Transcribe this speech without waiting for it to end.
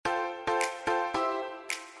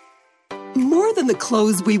More than the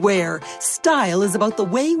clothes we wear, style is about the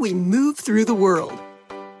way we move through the world.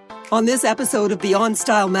 On this episode of Beyond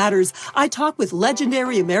Style Matters, I talk with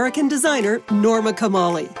legendary American designer Norma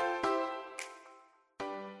Kamali.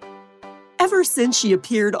 Ever since she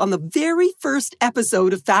appeared on the very first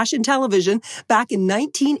episode of fashion television back in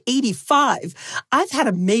 1985, I've had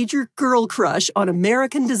a major girl crush on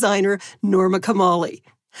American designer Norma Kamali.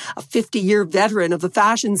 A 50-year veteran of the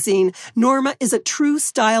fashion scene, Norma is a true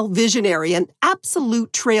style visionary and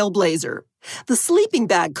absolute trailblazer. The sleeping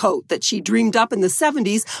bag coat that she dreamed up in the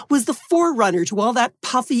 70s was the forerunner to all that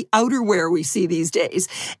puffy outerwear we see these days.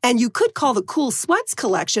 And you could call the Cool Sweats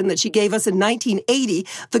collection that she gave us in 1980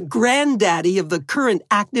 the granddaddy of the current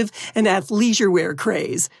active and athleisure wear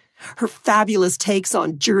craze. Her fabulous takes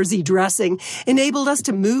on jersey dressing enabled us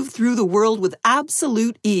to move through the world with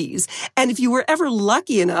absolute ease. And if you were ever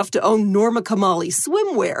lucky enough to own Norma Kamali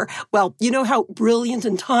swimwear, well, you know how brilliant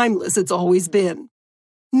and timeless it's always been.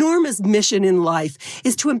 Norma's mission in life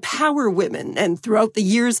is to empower women, and throughout the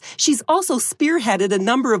years, she's also spearheaded a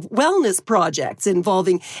number of wellness projects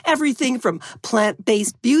involving everything from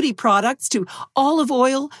plant-based beauty products to olive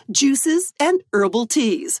oil, juices, and herbal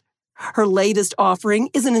teas. Her latest offering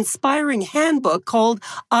is an inspiring handbook called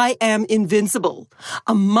I Am Invincible,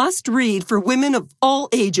 a must-read for women of all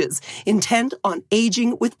ages, intent on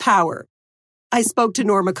aging with power. I spoke to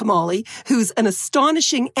Norma Kamali, who's an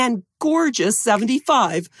astonishing and gorgeous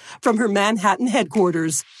 75, from her Manhattan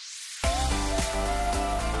headquarters.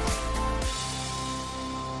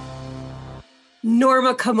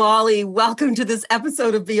 Norma Kamali, welcome to this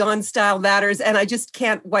episode of Beyond Style Matters. And I just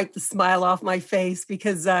can't wipe the smile off my face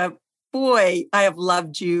because, boy, I have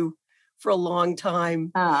loved you for a long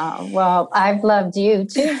time. Oh, well, I've loved you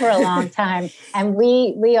too for a long time. And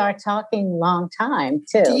we are talking long time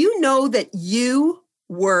too. Do you know that you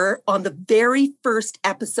were on the very first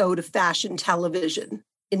episode of fashion television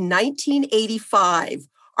in 1985?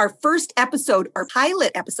 Our first episode, our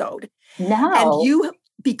pilot episode. No. And you,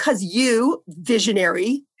 because you,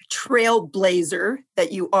 visionary, trailblazer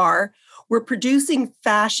that you are, were producing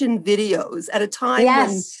fashion videos at a time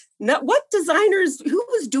when what designers, who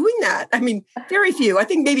was doing that? I mean, very few. I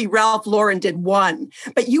think maybe Ralph Lauren did one,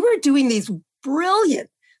 but you were doing these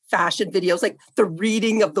brilliant fashion videos, like the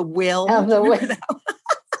reading of the will. Of the will.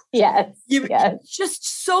 Yes.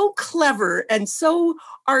 Just so clever and so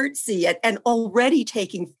artsy and already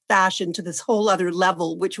taking fashion to this whole other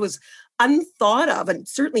level, which was unthought of and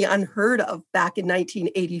certainly unheard of back in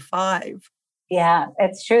 1985. Yeah,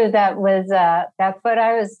 it's true. That's what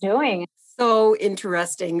I was doing. So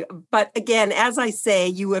interesting. But again, as I say,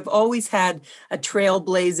 you have always had a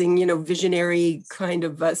trailblazing, visionary kind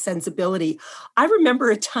of sensibility. I remember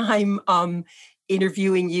a time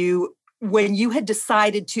interviewing you when you had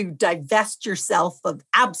decided to divest yourself of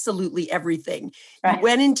absolutely everything. Right. You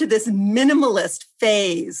went into this minimalist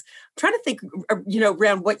phase. I'm trying to think,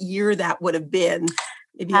 around what year that would have been.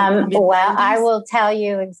 Well, I will tell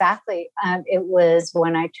you exactly. It was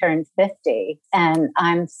when I turned 50, and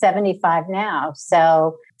I'm 75 now.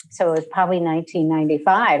 So it was probably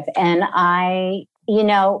 1995. And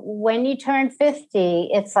when you turn 50,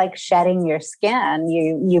 it's like shedding your skin.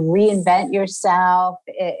 You reinvent yourself.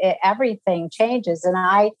 Everything changes. And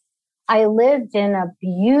I lived in a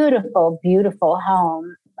beautiful, beautiful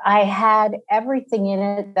home. I had everything in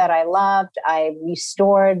it that I loved. I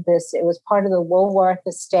restored this. It was part of the Woolworth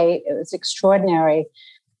estate. It was extraordinary.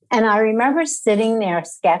 And I remember sitting there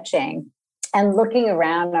sketching and looking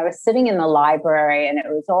around. I was sitting in the library and it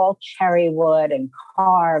was all cherry wood and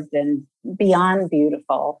carved and beyond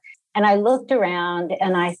beautiful. And I looked around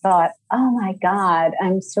and I thought, oh my God,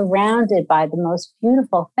 I'm surrounded by the most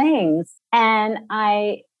beautiful things. And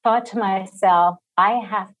I thought to myself, I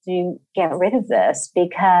have to get rid of this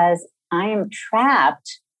because I am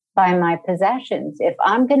trapped by my possessions. If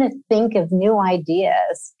I'm going to think of new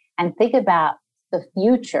ideas and think about the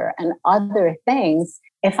future and other things,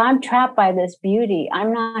 if I'm trapped by this beauty,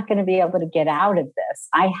 I'm not going to be able to get out of this.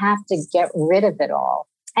 I have to get rid of it all.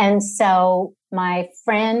 And so my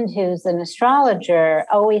friend who's an astrologer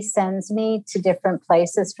always sends me to different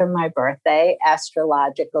places for my birthday.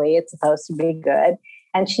 Astrologically, it's supposed to be good.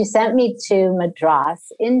 And she sent me to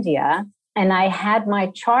Madras, India, and I had my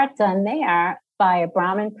chart done there by a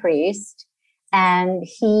Brahmin priest. And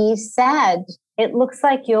he said, it looks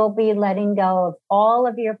like you'll be letting go of all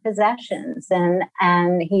of your possessions.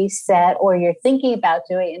 And he said, or you're thinking about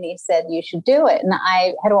doing it. And he said, you should do it. And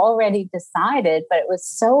I had already decided, but it was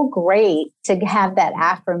so great to have that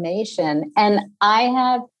affirmation. And I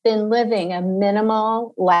have been living a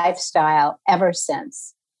minimal lifestyle ever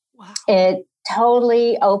since. Wow.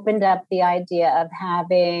 totally opened up the idea of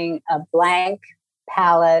having a blank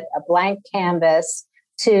palette, a blank canvas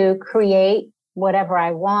to create whatever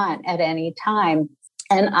I want at any time.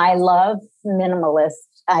 And I love minimalist.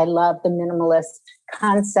 I love the minimalist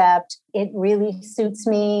concept. It really suits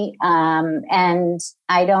me. And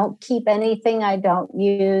I don't keep anything I don't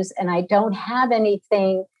use, and I don't have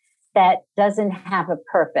anything that doesn't have a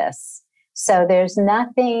purpose. So there's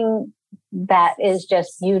nothing that is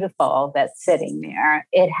just beautiful that's sitting there.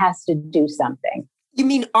 It has to do something. You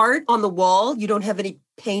mean art on the wall? You don't have any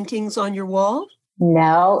paintings on your wall?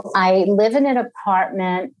 No, I live in an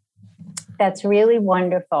apartment that's really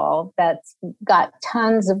wonderful, that's got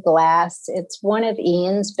tons of glass. It's one of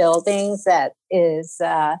Ian's buildings that is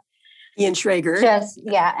Ian Schrager.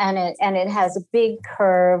 And it has a big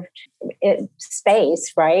curved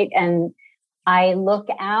space, right? And I look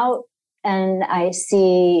out and I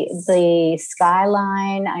see the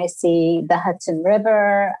skyline, I see the Hudson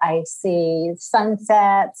River, I see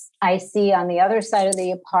sunsets, I see on the other side of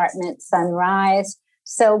the apartment sunrise.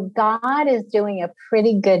 So God is doing a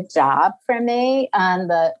pretty good job for me on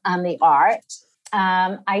the art.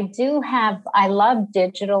 I love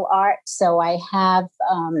digital art, so I have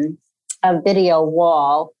a video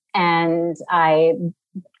wall and I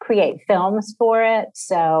create films for it.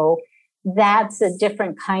 So that's a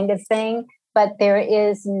different kind of thing, but there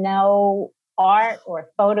is no art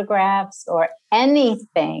or photographs or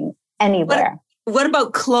anything anywhere. What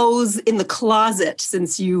about clothes in the closet,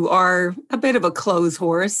 since you are a bit of a clothes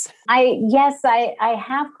horse? I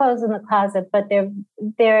have clothes in the closet, but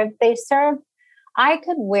they serve, I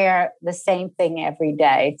could wear the same thing every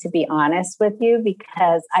day, to be honest with you,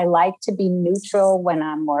 because I like to be neutral when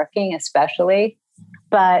I'm working, especially.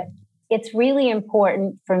 But it's really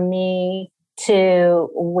important for me to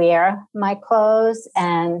wear my clothes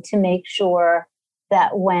and to make sure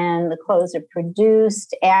that when the clothes are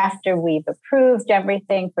produced, after we've approved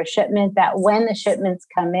everything for shipment, that when the shipments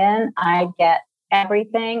come in, I get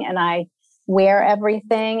everything and I wear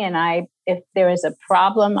everything. And if there is a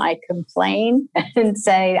problem, I complain and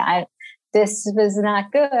say, this was not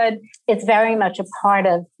good. It's very much a part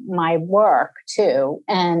of my work too.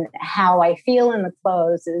 And how I feel in the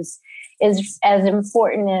clothes is as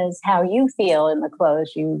important as how you feel in the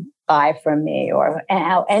clothes you buy from me, or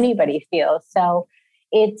how anybody feels. So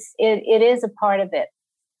it is a part of it.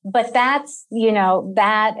 But that's,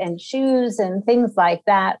 that and shoes and things like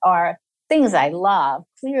that are things I love,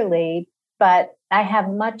 clearly, but I have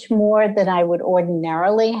much more than I would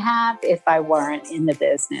ordinarily have if I weren't in the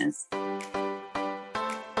business.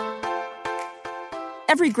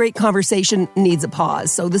 Every great conversation needs a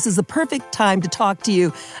pause, so this is the perfect time to talk to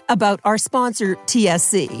you about our sponsor,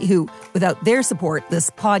 TSC, who, without their support, this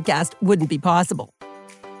podcast wouldn't be possible.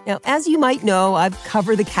 Now, as you might know, I've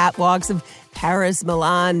covered the catwalks of Paris,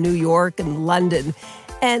 Milan, New York, and London.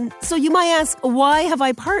 And so you might ask, why have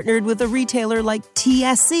I partnered with a retailer like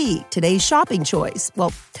TSC, today's shopping choice?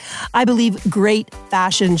 Well, I believe great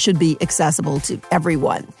fashion should be accessible to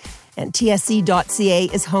everyone. And TSC.ca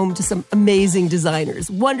is home to some amazing designers,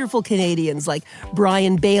 wonderful Canadians like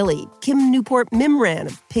Brian Bailey, Kim Newport-Mimran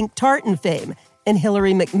of Pink Tartan fame, and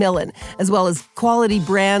Hilary McMillan, as well as quality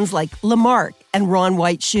brands like Lamarck and Ron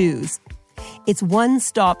White Shoes. It's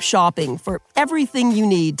one-stop shopping for everything you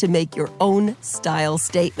need to make your own style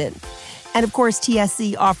statement. And of course,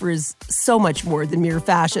 TSC offers so much more than mere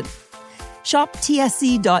fashion. Shop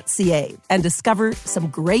tsc.ca and discover some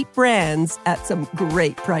great brands at some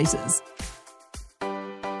great prices.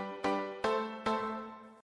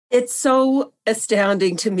 It's so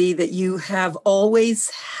astounding to me that you have always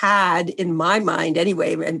had, in my mind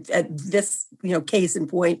anyway, and at this, case in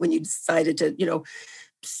point, when you decided to,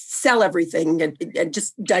 sell everything and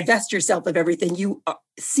just divest yourself of everything, you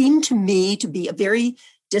seem to me to be a very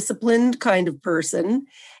disciplined kind of person.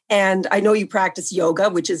 And I know you practice yoga,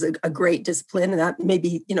 which is a great discipline, and that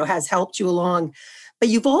maybe, has helped you along. But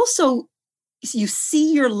you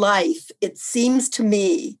see your life, it seems to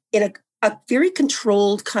me, in a very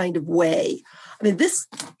controlled kind of way. I mean, this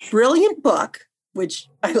brilliant book, which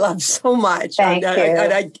I love so much. Thank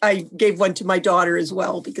you. I gave one to my daughter as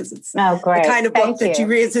well, because it's the kind of book that you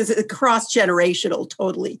read is cross-generational,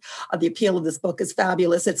 totally. The appeal of this book is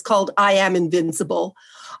fabulous. It's called I Am Invincible.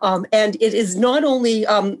 And it is not only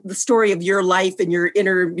the story of your life and your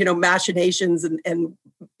inner, machinations and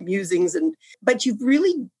musings, but you've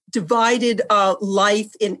really divided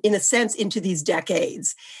life in a sense into these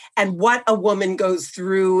decades, and what a woman goes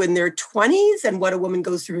through in their 20s and what a woman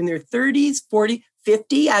goes through in their 30s, 40,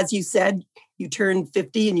 50. As you said, you turned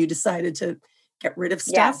 50 and you decided to get rid of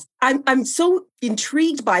stuff. Yeah. I'm so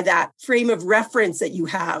intrigued by that frame of reference that you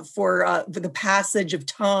have for the passage of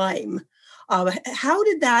time. How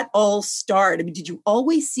did that all start? I mean, did you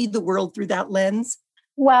always see the world through that lens?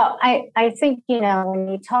 Well, I think, when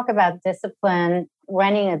you talk about discipline,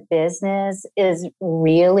 running a business is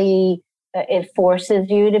really, it forces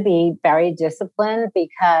you to be very disciplined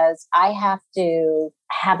because I have to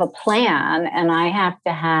have a plan and I have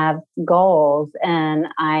to have goals and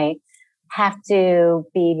I have to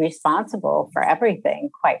be responsible for everything,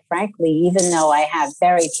 quite frankly, even though I have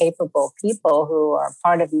very capable people who are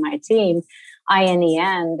part of my team. I, in the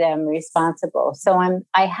end, am responsible. So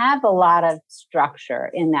I have a lot of structure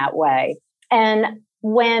in that way. And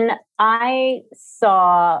when I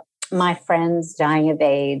saw my friends dying of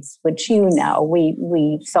AIDS, which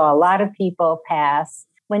we saw a lot of people pass.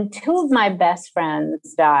 When two of my best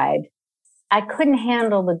friends died, I couldn't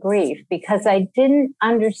handle the grief because I didn't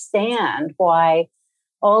understand why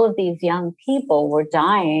all of these young people were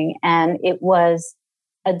dying. And it was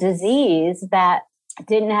a disease that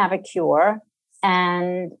didn't have a cure.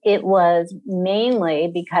 And it was mainly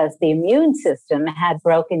because the immune system had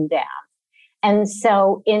broken down. And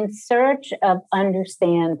so in search of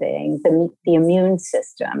understanding the immune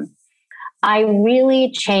system, I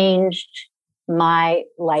really changed my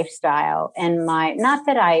lifestyle and not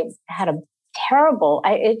that I had a terrible,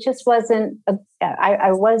 it just wasn't,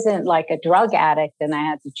 I wasn't like a drug addict and I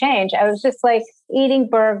had to change. I was just like eating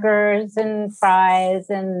burgers and fries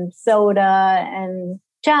and soda and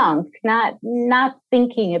junk, not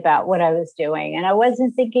thinking about what I was doing. And I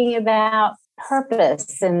wasn't thinking about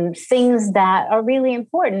purpose and things that are really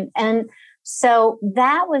important. And so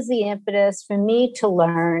that was the impetus for me to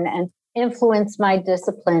learn and influence my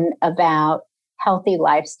discipline about healthy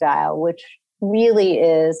lifestyle, which really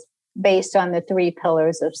is based on the 3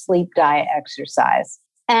 pillars of sleep, diet, exercise.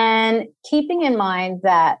 And keeping in mind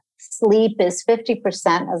that sleep is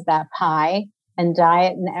 50% of that pie, and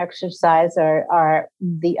diet and exercise are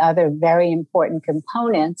the other very important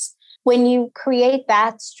components. When you create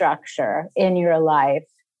that structure in your life,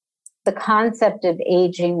 the concept of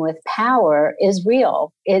aging with power is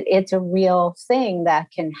real. It's a real thing that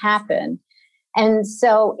can happen. And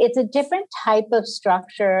so it's a different type of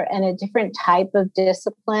structure and a different type of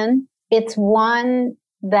discipline. It's one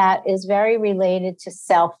that is very related to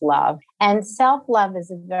self-love. And self-love is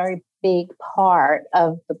a very big part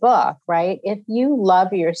of the book, right? If you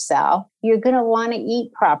love yourself, you're going to want to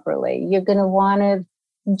eat properly. You're going to want to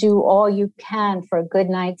do all you can for a good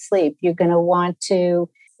night's sleep. You're going to want to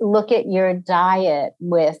look at your diet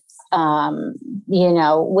with,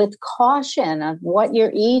 with caution of what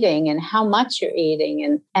you're eating and how much you're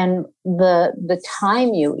eating and the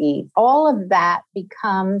time you eat. All of that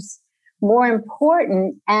becomes more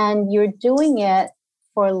important, and you're doing it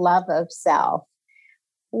for love of self.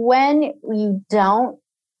 When you don't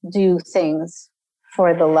do things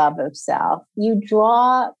for the love of self, you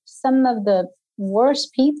draw some of the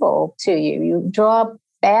worst people to you. You draw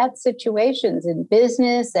bad situations in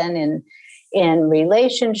business and in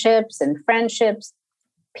relationships and friendships.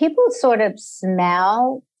 People sort of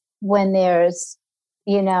smell when there's,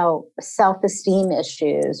 self-esteem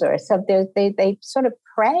issues or something. They sort of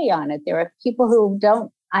prey on it. There are people who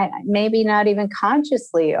don't, maybe not even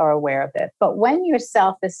consciously are aware of it. But when your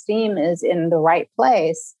self-esteem is in the right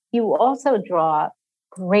place, you also draw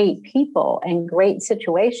great people and great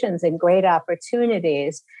situations and great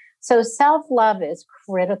opportunities. So self-love is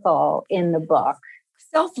critical in the book.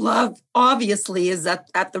 Self-love obviously is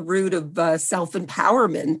at the root of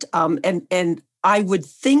self-empowerment. And I would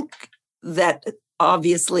think that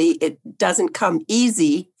obviously it doesn't come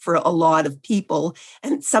easy for a lot of people.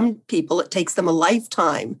 And some people, it takes them a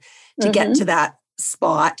lifetime to get to that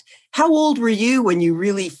spot. How old were you when you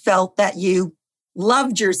really felt that you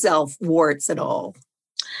loved yourself, warts and all?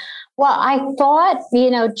 Well, I thought,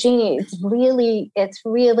 Jeannie, it's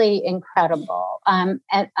really incredible. And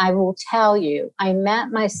I will tell you, I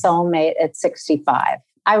met my soulmate at 65.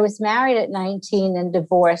 I was married at 19 and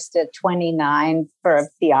divorced at 29 for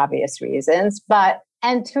the obvious reasons.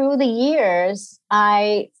 And through the years,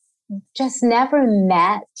 I just never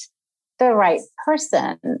met the right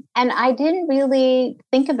person. And I didn't really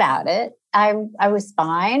think about it. I was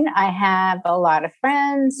fine. I have a lot of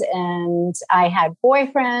friends and I had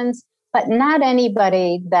boyfriends, but not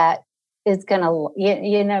anybody that is going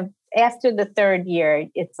to, after the third year,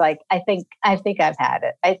 it's like, I think I've had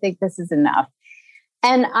it. I think this is enough.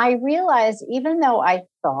 And I realized, even though I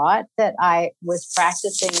thought that I was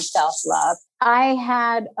practicing self-love, I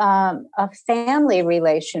had a family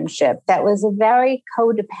relationship that was a very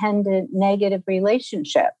codependent, negative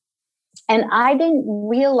relationship. And I didn't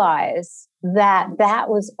realize that that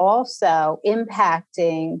was also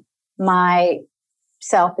impacting my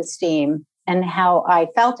self-esteem and how I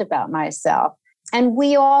felt about myself. And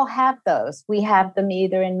we all have those. We have them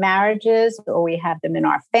either in marriages, or we have them in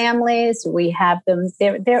our families. We have them,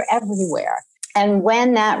 they're everywhere. And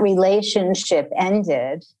when that relationship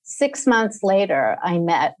ended, 6 months later, I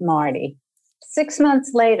met Marty. 6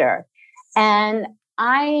 months later. And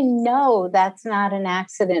I know that's not an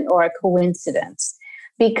accident or a coincidence,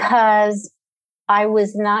 because I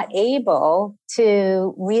was not able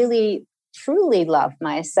to really truly love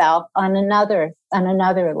myself on another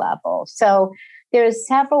level. So there's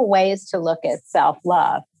several ways to look at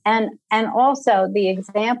self-love. And also the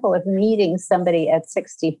example of meeting somebody at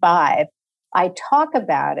 65, I talk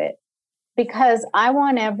about it because I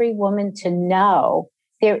want every woman to know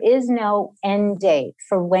there is no end date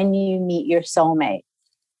for when you meet your soulmate.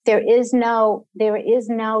 There is no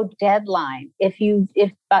deadline. If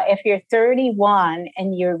you're 31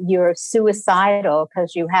 and you're suicidal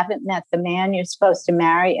because you haven't met the man you're supposed to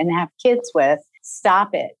marry and have kids with,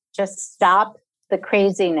 stop it. Just stop the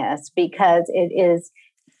craziness, because it is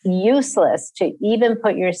useless to even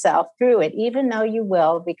put yourself through it, even though you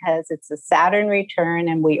will, because it's a Saturn return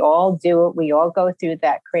and we all do it. We all go through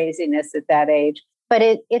that craziness at that age. But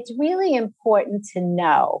it's really important to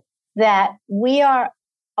know that we are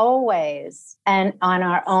always and on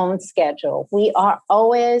our own schedule. We are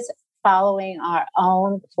always following our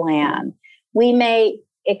own plan. We may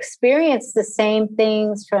experience the same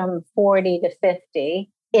things from 40 to 50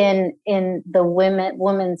 in the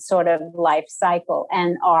woman's sort of life cycle,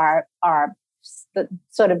 and our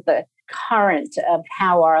sort of the current of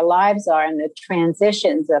how our lives are and the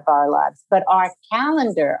transitions of our lives. But our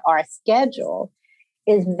calendar, our schedule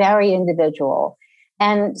is very individual.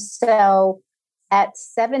 And so at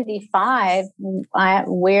 75,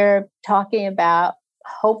 we're talking about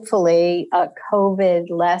hopefully a COVID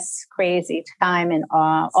less crazy time in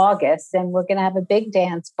August, and we're going to have a big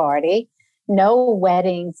dance party. No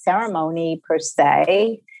wedding ceremony per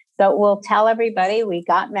se, but we'll tell everybody we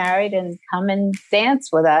got married and come and dance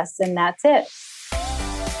with us, and that's it.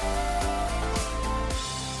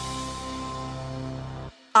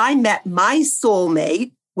 I met my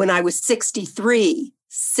soulmate when I was 63.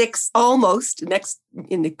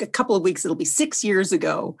 In a couple of weeks, it'll be 6 years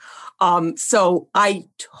ago. So I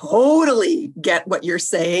totally get what you're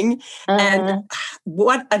saying. And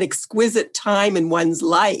what an exquisite time in one's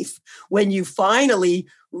life when you finally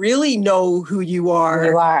really know who you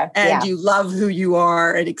are, and you love who you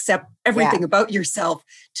are and accept everything about yourself,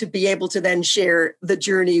 to be able to then share the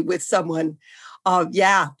journey with someone. I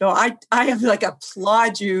have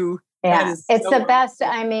applaud you. Yeah, it's the best.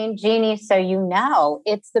 I mean, Jeannie, so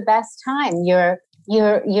it's the best time. You're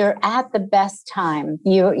at the best time.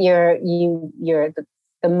 You're the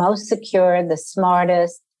most secure, the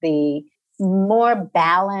smartest, the more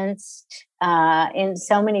balanced in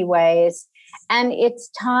so many ways. And it's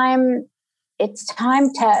time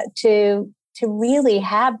to really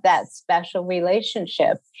have that special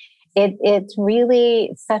relationship. It's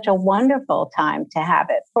really such a wonderful time to have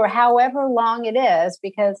it for however long it is,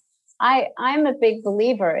 because I'm a big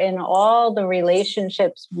believer in all the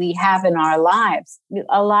relationships we have in our lives.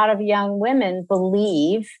 A lot of young women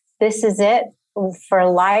believe this is it for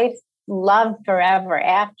life, love forever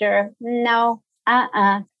after. No,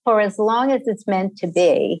 for as long as it's meant to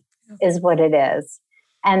be is what it is.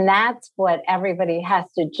 And that's what everybody has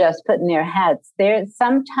to just put in their heads.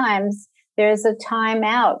 Sometimes there's a time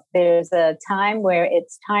out. There's a time where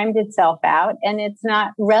it's timed itself out and it's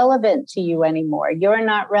not relevant to you anymore. You're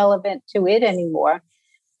not relevant to it anymore.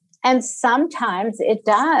 And sometimes it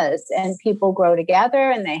does. And people grow together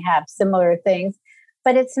and they have similar things,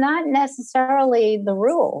 but it's not necessarily the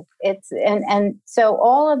rule. And so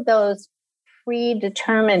all of those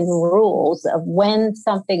predetermined rules of when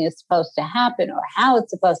something is supposed to happen or how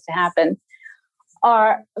it's supposed to happen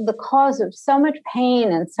are the cause of so much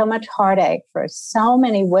pain and so much heartache for so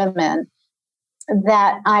many women,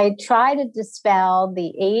 that I try to dispel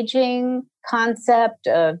the aging concept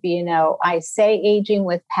of, I say aging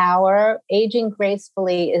with power. Aging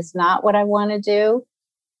gracefully is not what I want to do.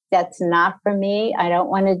 That's not for me. I don't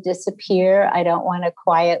want to disappear. I don't want to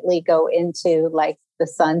quietly go into like the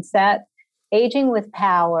sunset. Aging with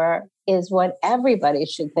power is what everybody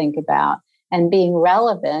should think about, and being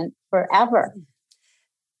relevant forever.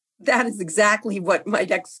 That is exactly what my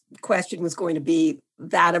next question was going to be,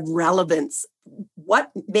 that of relevance.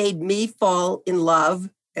 What made me fall in love,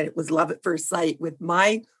 and it was love at first sight, with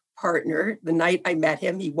my partner, the night I met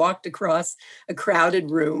him, he walked across a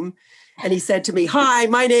crowded room and he said to me, "Hi,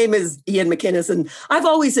 my name is Ian McInnes, and I've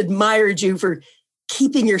always admired you for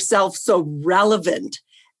keeping yourself so relevant."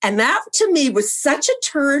 And that to me was such a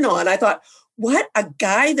turn on. I thought, what a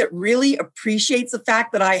guy that really appreciates the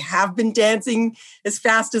fact that I have been dancing as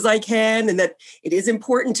fast as I can, and that it is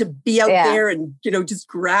important to be out there and, just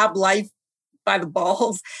grab life by the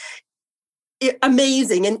balls.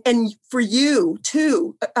 Amazing. And for you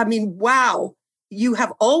too, I mean, wow, you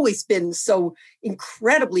have always been so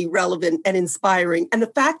incredibly relevant and inspiring. And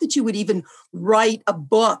the fact that you would even write a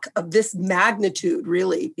book of this magnitude,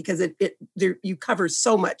 really, because you cover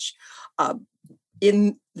so much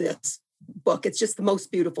in this book. It's just the most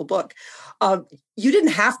beautiful book. You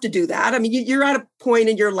didn't have to do that. I mean, you're at a point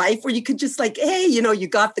in your life where you could just hey, you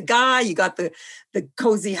got the guy, you got the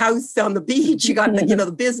cozy house on the beach, you got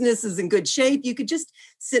the business is in good shape. You could just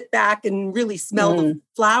sit back and really smell the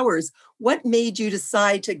flowers. What made you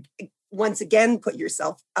decide to once again put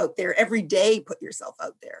yourself out there every day, put yourself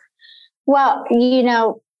out there? Well,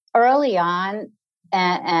 early on,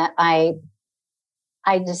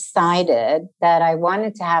 I decided that I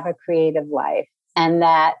wanted to have a creative life and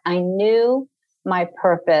that I knew my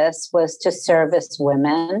purpose was to service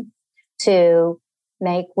women, to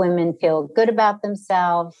make women feel good about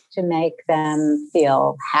themselves, to make them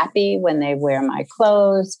feel happy when they wear my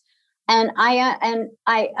clothes. And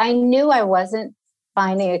I knew I wasn't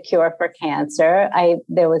finding a cure for cancer.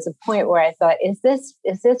 There was a point where I thought, is this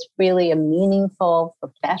really a meaningful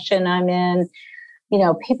profession I'm in?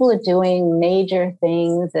 People are doing major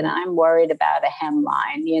things and I'm worried about a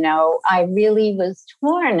hemline. I really was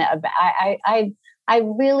torn about, I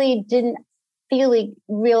really didn't really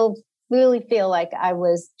feel like I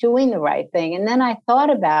was doing the right thing. And then I thought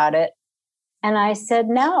about it and I said,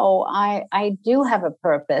 no, I do have a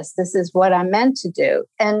purpose. This is what I'm meant to do.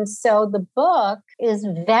 And so the book is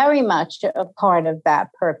very much a part of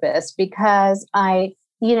that purpose because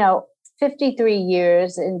 53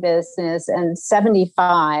 years in business and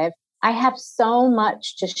 75, I have so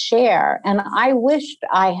much to share. And I wished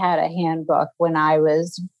I had a handbook when I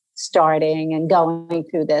was starting and going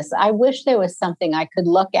through this. I wish there was something I could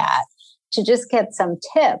look at to just get some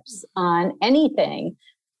tips on anything.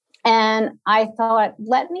 And I thought,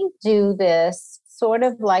 let me do this sort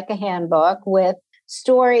of like a handbook with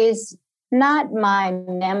stories, not my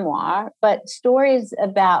memoir, but stories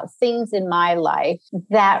about things in my life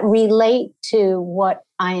that relate to what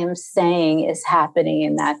I am saying is happening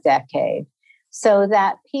in that decade, so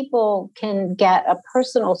that people can get a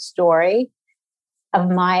personal story of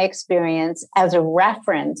my experience as a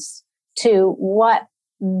reference to what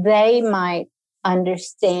they might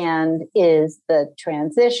understand is the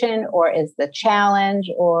transition or is the challenge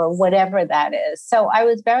or whatever that is. So I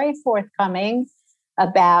was very forthcoming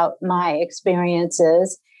about my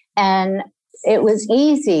experiences. And it was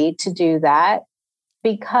easy to do that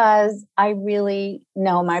because I really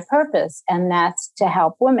know my purpose, and that's to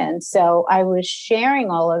help women. So I was sharing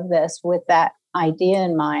all of this with that idea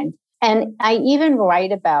in mind. And I even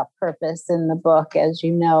write about purpose in the book, as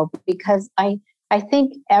you know, because I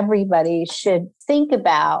think everybody should think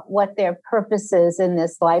about what their purpose is in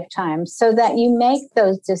this lifetime so that you make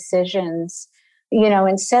those decisions,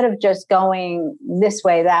 instead of just going this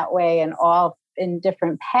way, that way, and all in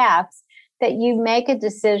different paths, that you make a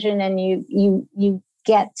decision and you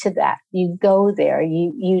get to that. You go there.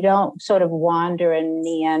 You don't sort of wander and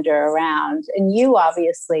meander around. And you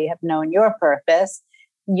obviously have known your purpose.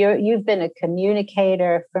 You've been a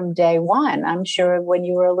communicator from day one. I'm sure when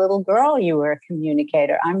you were a little girl, you were a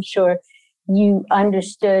communicator. I'm sure you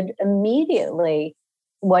understood immediately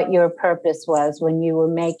what your purpose was when you were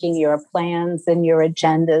making your plans and your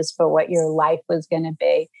agendas for what your life was going to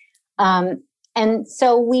be. And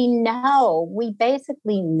so we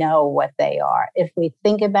basically know what they are. If we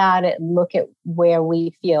think about it, look at where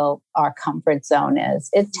we feel our comfort zone is,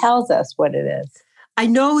 it tells us what it is. I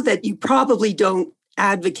know that you probably don't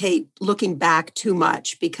advocate looking back too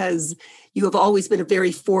much because you have always been a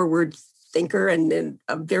very forward thinker and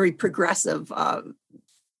a very progressive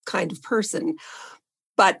kind of person.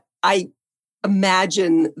 But I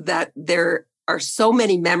imagine that there are so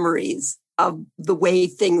many memories of the way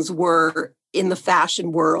things were in the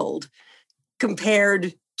fashion world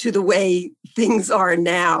compared to the way things are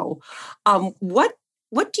now. What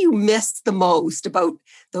do you miss the most about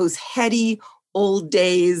those heady old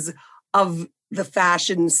days of the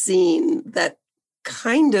fashion scene that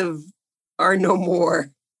kind of are no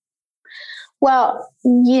more? Well,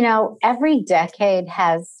 every decade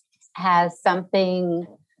has something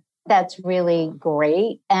that's really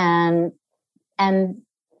great, and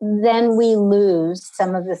then we lose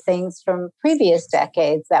some of the things from previous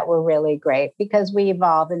decades that were really great because we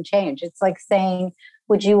evolve and change. It's like saying,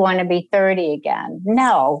 would you want to be 30 again?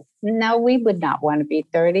 No, we would not want to be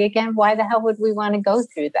 30 again. Why the hell would we want to go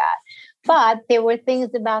through that? But there were things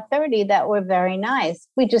about 30 that were very nice.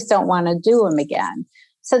 We just don't want to do them again.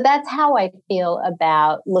 So that's how I feel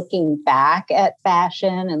about looking back at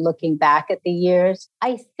fashion and looking back at the years.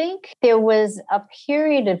 I think there was a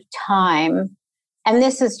period of time, and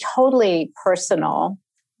this is totally personal,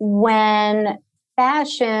 when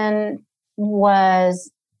fashion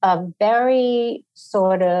was a very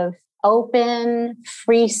sort of open,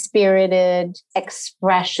 free-spirited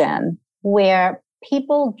expression where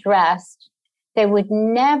people dressed. They would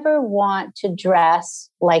never want to dress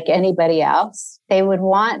like anybody else. They would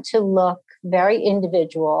want to look very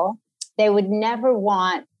individual. They would never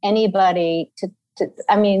want anybody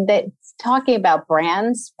talking about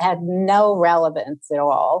brands had no relevance at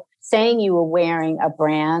all. Saying you were wearing a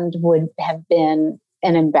brand would have been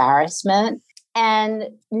an embarrassment. And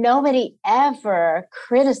nobody ever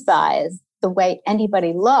criticized the way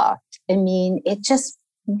anybody looked. I mean,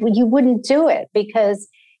 you wouldn't do it because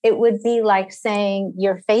it would be like saying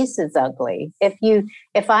your face is ugly.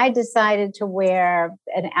 If I decided to wear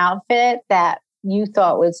an outfit that you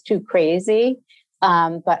thought was too crazy,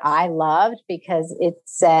 but I loved because it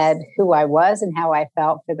said who I was and how I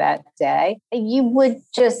felt for that day, you would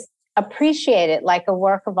just appreciate it like a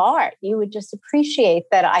work of art. You would just appreciate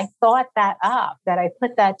that I thought that up, that I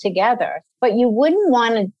put that together. But you wouldn't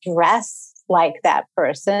want to dress like that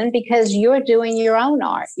person because you're doing your own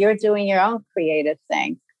art. You're doing your own creative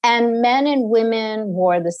thing. And men and women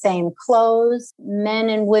wore the same clothes. Men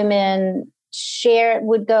and women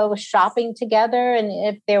would go shopping together. And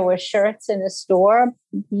if there were shirts in a store,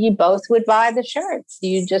 you both would buy the shirts.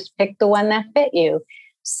 You just pick the one that fit you.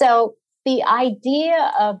 So the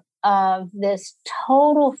idea of this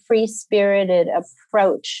total free-spirited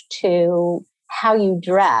approach to how you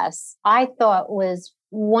dress, I thought was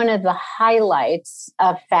one of the highlights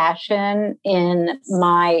of fashion in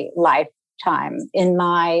my lifetime, in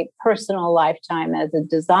my personal lifetime as a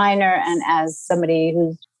designer and as somebody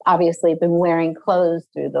who's obviously been wearing clothes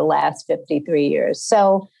through the last 53 years.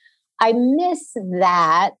 So I miss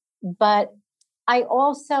that, but I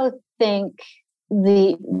also think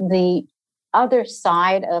the other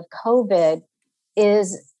side of COVID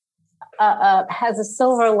is has a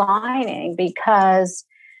silver lining because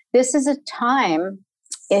this is a time,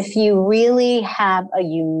 if you really have a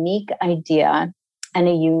unique idea and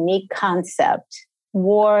a unique concept,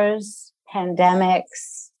 wars,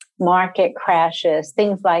 pandemics, market crashes,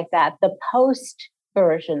 things like that, the post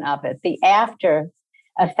version of it, the after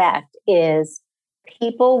effect is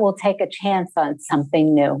people will take a chance on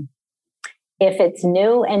something new. If it's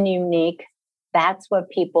new and unique, that's what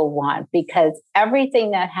people want because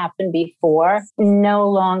everything that happened before no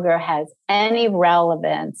longer has any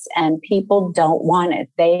relevance and people don't want it.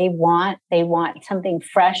 They want something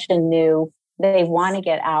fresh and new. They want to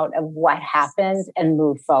get out of what happened and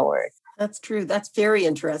move forward. That's true. That's very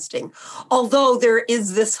interesting. Although there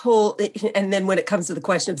is this whole, and then when it comes to the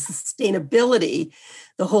question of sustainability,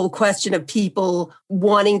 the whole question of people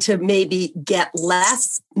wanting to maybe get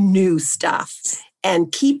less new stuff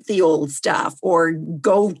and keep the old stuff or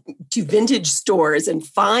go to vintage stores and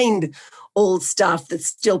find old stuff that's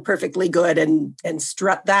still perfectly good and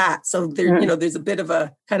strut that. So there, there's a bit of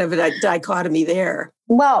a kind of a dichotomy there.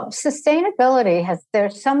 Well, sustainability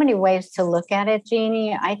there's so many ways to look at it,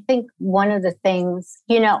 Jeannie. I think one of the things,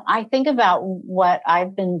 I think about what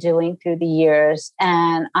I've been doing through the years,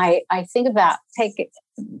 and I think about, take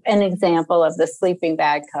an example of the sleeping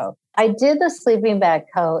bag coat. I did the sleeping bag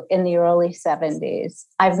coat in the early 70s.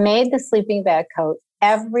 I've made the sleeping bag coat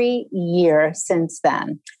every year since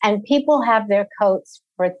then. And people have their coats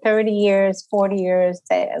for 30 years, 40 years.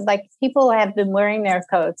 People have been wearing their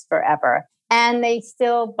coats forever. And they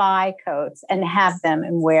still buy coats and have them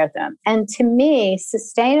and wear them. And to me,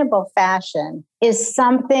 sustainable fashion is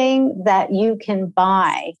something that you can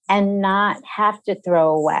buy and not have to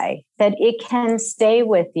throw away, that it can stay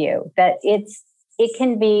with you, that it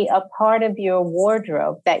can be a part of your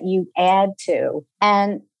wardrobe that you add to.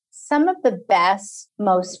 And some of the best,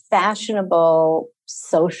 most fashionable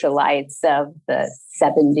socialites of the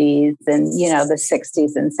 70s and, the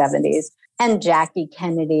 60s and 70s, and Jackie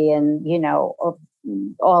Kennedy and,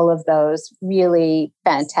 all of those really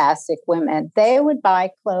fantastic women, they would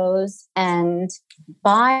buy clothes and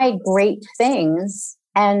buy great things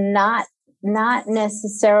and not not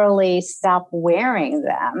necessarily stop wearing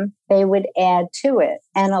them. They would add to it.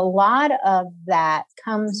 And a lot of that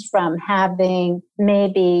comes from having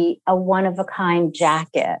maybe a one-of-a-kind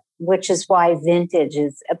jacket, which is why vintage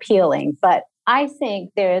is appealing. But I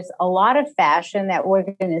think there's a lot of fashion that we're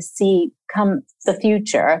going to see come the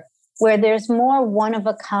future where there's more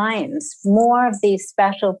one-of-a-kinds, more of these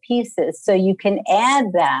special pieces. So you can add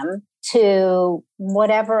them to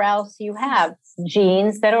whatever else you have.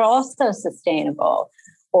 Jeans that are also sustainable,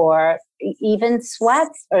 or even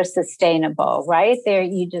sweats are sustainable, right? There,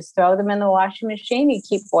 you just throw them in the washing machine, you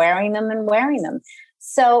keep wearing them and wearing them.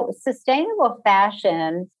 So sustainable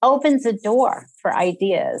fashion opens a door for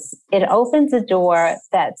ideas. It opens a door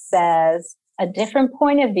that says a different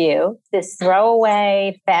point of view. This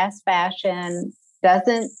throwaway fast fashion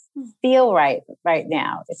doesn't feel right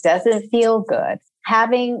now. It doesn't feel good.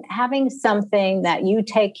 Having something that you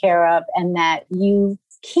take care of and that you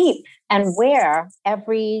keep and wear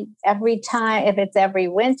every time, if it's every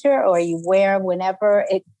winter or you wear whenever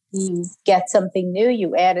you get something new,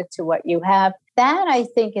 you add it to what you have. That, I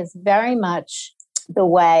think, is very much the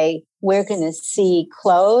way we're going to see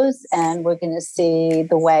clothes, and we're going to see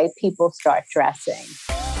the way people start dressing.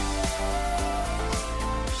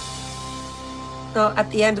 So at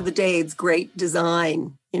the end of the day, it's great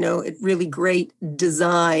design, it's really great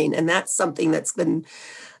design. And that's something that's been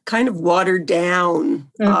kind of watered down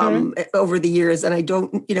over the years. And I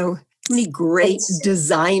don't, how many great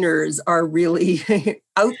designers are really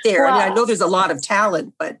out there? Well, I mean, I know there's a lot of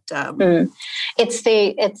talent, but it's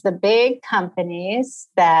the big companies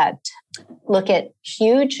that look at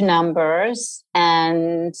huge numbers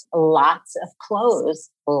and lots and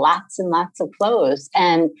lots of clothes.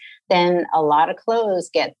 And then a lot of clothes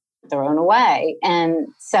get thrown away. And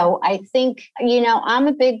so I think, I'm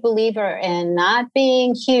a big believer in not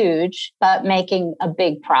being huge, but making a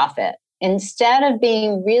big profit. Instead of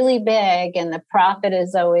being really big and the profit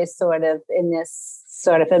is always sort of in this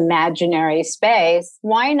sort of imaginary space,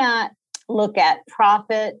 why not look at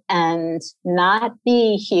profit and not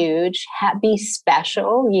be huge, be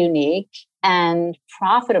special, unique, and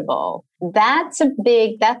profitable? That's a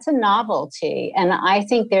novelty. And I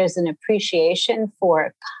think there's an appreciation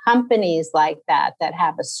for companies like that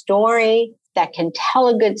have a story, that can tell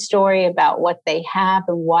a good story about what they have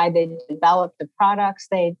and why they developed the products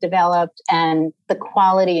they developed, and the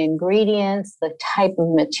quality ingredients, the type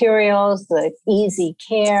of materials, the easy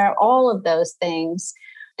care, all of those things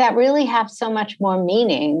that really have so much more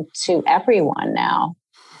meaning to everyone now.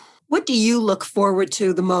 What do you look forward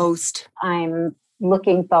to the most? I'm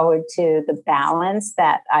looking forward to the balance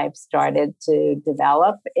that I've started to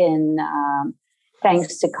develop in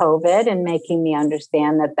thanks to COVID and making me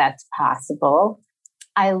understand that that's possible.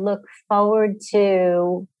 I look forward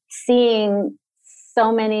to seeing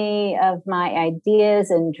so many of my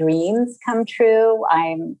ideas and dreams come true.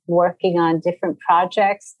 I'm working on different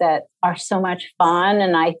projects that are so much fun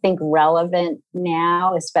and I think relevant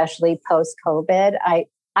now, especially post-COVID.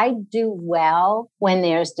 I do well when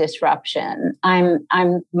there's disruption. I'm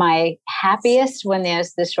my happiest when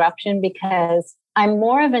there's disruption because I'm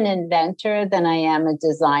more of an inventor than I am a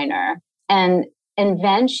designer. And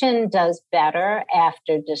invention does better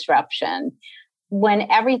after disruption. When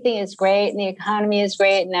everything is great and the economy is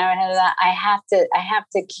great and I have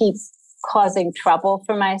to keep causing trouble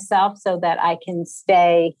for myself so that I can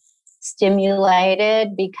stay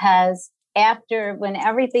stimulated, because when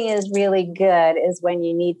everything is really good is when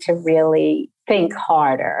you need to really think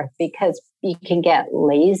harder, because you can get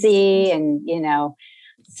lazy and,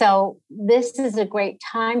 So this is a great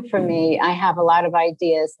time for me. I have a lot of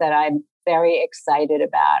ideas that I'm very excited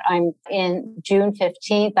about. I'm in June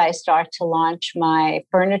 15th, I start to launch my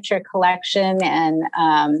furniture collection, and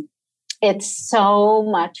it's so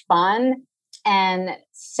much fun. And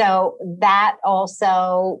so that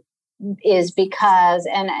also is because,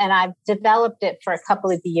 and I've developed it for a couple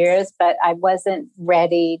of years, but I wasn't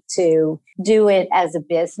ready to do it as a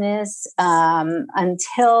business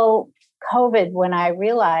until COVID, when I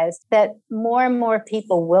realized that more and more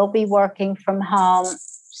people will be working from home,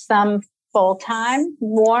 some full-time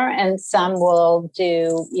more, and some will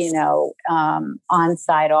do,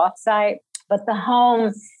 on-site, off-site. But the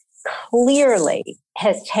home clearly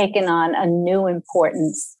has taken on a new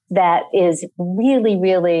importance that is really,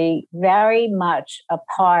 really very much a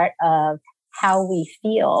part of how we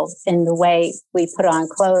feel in the way we put on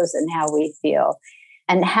clothes and how we feel.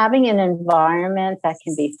 And having an environment that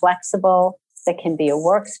can be flexible, that can be a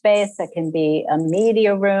workspace, that can be a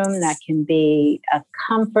media room, that can be a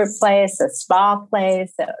comfort place, a spa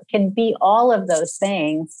place, that can be all of those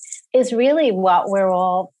things, is really what we're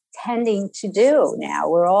all tending to do now.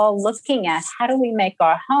 We're all looking at how do we make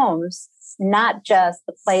our homes not just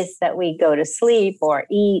the place that we go to sleep or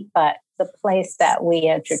eat, but the place that we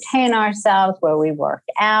entertain ourselves, where we work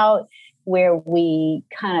out, where we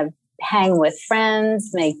kind of hang with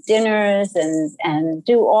friends, make dinners, and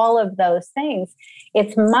do all of those things.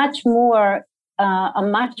 It's much more a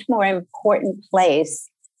much more important place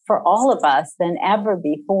for all of us than ever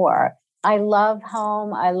before. I love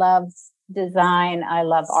home. I love design. I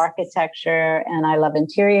love architecture, and I love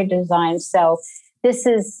interior design. So this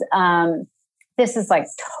is like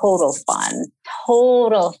total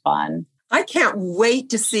fun. I can't wait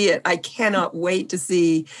to see it. I cannot wait to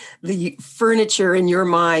see the furniture in your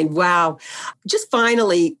mind. Wow. Just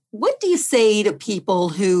finally, what do you say to people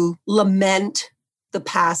who lament the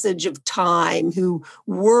passage of time, who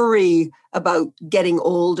worry about getting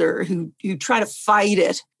older, who try to fight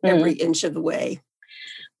it every inch of the way?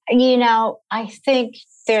 You know, I think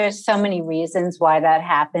there's so many reasons why that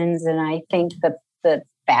happens. And I think that the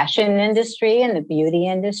fashion industry and the beauty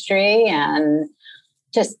industry and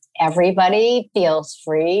just everybody feels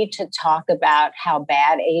free to talk about how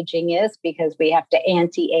bad aging is, because we have to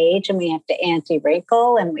anti-age and we have to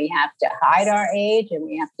anti-wrinkle and we have to hide our age and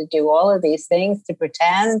we have to do all of these things to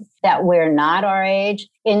pretend that we're not our age.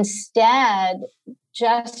 Instead,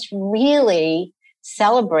 just really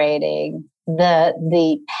celebrating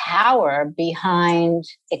the power behind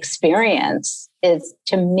experience is,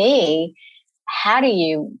 to me, how do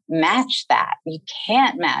you match that? You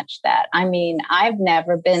can't match that. I mean, I've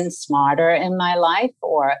never been smarter in my life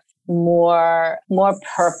or more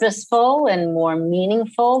purposeful and more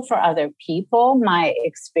meaningful for other people. My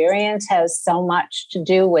experience has so much to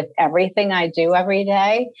do with everything I do every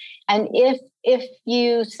day. And if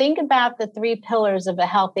you think about the 3 pillars of a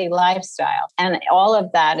healthy lifestyle, and all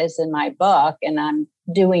of that is in my book, and I'm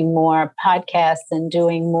doing more podcasts and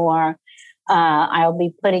doing more I'll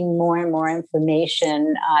be putting more and more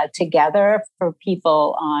information together for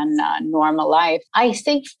people on Norma Life. I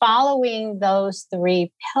think following those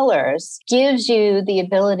 3 pillars gives you the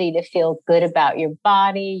ability to feel good about your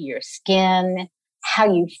body, your skin,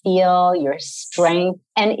 how you feel, your strength.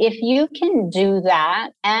 And if you can do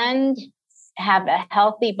that and have a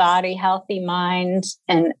healthy body, healthy mind,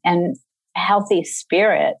 and healthy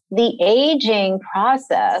spirit, the aging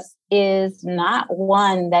process is not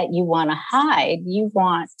one that you want to hide. You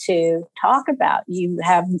want to talk about. You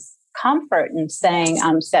have comfort in saying,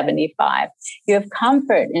 I'm 75. You have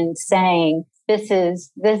comfort in saying, this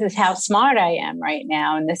is how smart I am right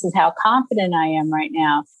now, and this is how confident I am right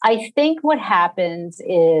now. I think what happens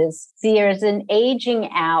is there's an aging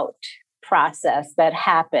out process that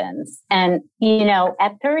happens. And, you know,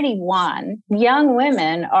 at 31, young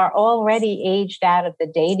women are already aged out of the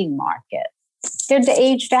dating market. They're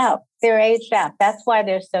aged out. They're aged out. That's why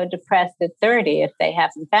they're so depressed at 30 if they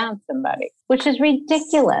haven't found somebody, which is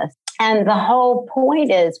ridiculous. And the whole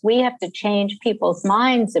point is we have to change people's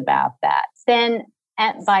minds about that. Then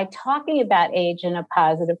by talking about age in a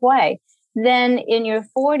positive way, then in your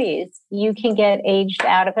 40s, you can get aged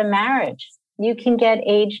out of a marriage. You can get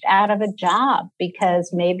aged out of a job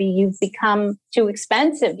because maybe you've become too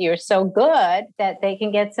expensive. You're so good that they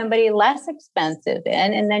can get somebody less expensive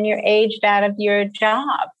in, and then you're aged out of your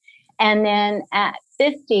job. And then at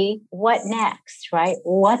 50, what next, right?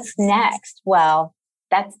 What's next? Well,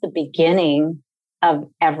 that's the beginning of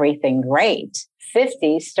everything great.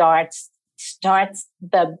 50 starts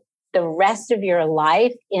the rest of your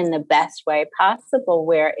life in the best way possible,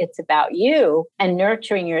 where it's about you and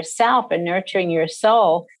nurturing yourself and nurturing your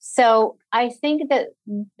soul. So I think that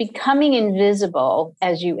becoming invisible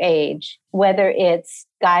as you age, whether it's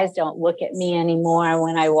guys don't look at me anymore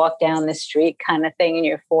when I walk down the street kind of thing in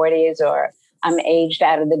your 40s, or I'm aged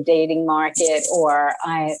out of the dating market, or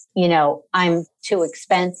I'm too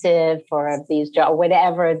expensive for these jobs,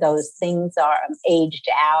 whatever those things are. I'm aged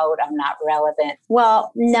out. I'm not relevant.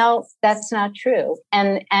 Well, no, that's not true.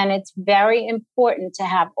 And it's very important to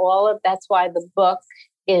have all of, that's why the book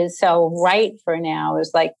is so right for now,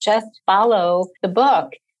 is like, just follow the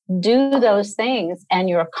book, do those things, and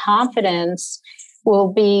your confidence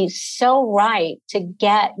will be so right to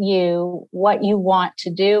get you what you want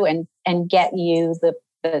to do and get you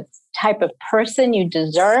the type of person you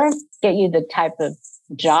deserve, get you the type of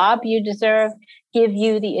job you deserve, give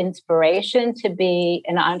you the inspiration to be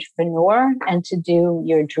an entrepreneur and to do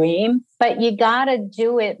your dream. But you got to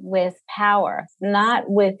do it with power, not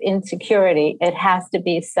with insecurity. It has to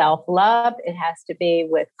be self-love. It has to be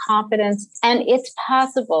with confidence. And it's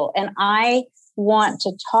possible. And I want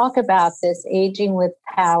to talk about this aging with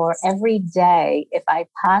power every day if I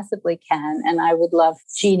possibly can. And I would love,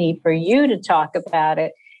 Jeannie, for you to talk about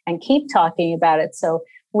it and keep talking about it so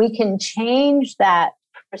we can change that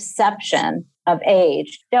perception of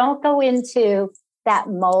age. Don't go into that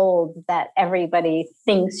mold that everybody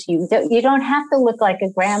thinks you do. You don't have to look like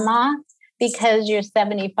a grandma because you're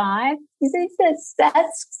 75. You think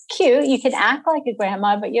that's cute. You can act like a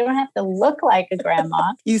grandma, but you don't have to look like a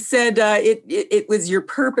grandma. You said it was your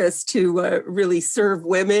purpose to really serve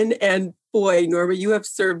women. And boy, Norma, you have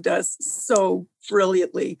served us so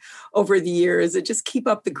brilliantly over the years. And just keep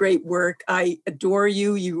up the great work. I adore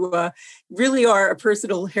you. You really are a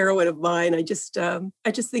personal heroine of mine. I just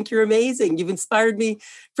think you're amazing. You've inspired me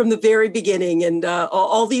from the very beginning. And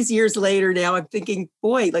all these years later now, I'm thinking,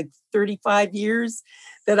 boy, like 35 years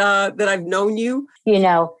that I've known you. You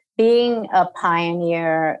know, being a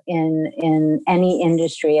pioneer in any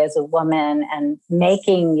industry as a woman and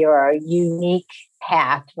making your unique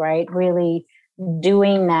path, right? Really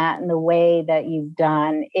doing that in the way that you've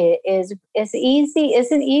done isn't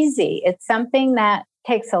easy. It's something that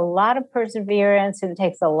takes a lot of perseverance and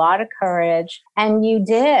takes a lot of courage. And you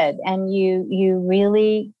did. And you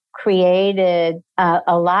really created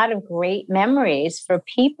a lot of great memories for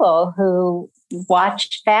people who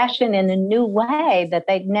watched fashion in a new way that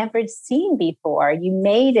they'd never seen before. You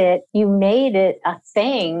made it a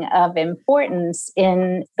thing of importance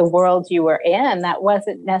in the world you were in that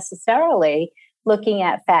wasn't necessarily looking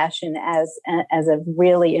at fashion as a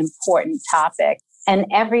really important topic. And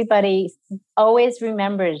everybody always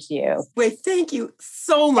remembers you. Wait, thank you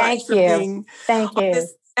so much for being on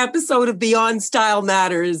this episode of Beyond Style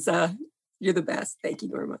Matters. You're the best. Thank you,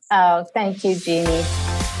 Norma. Oh, thank you, Jeannie.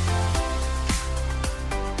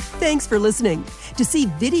 Thanks for listening. To see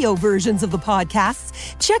video versions of the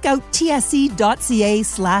podcasts, check out tsc.ca/Style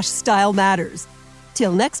Matters.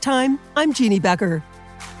 Till next time, I'm Jeannie Becker.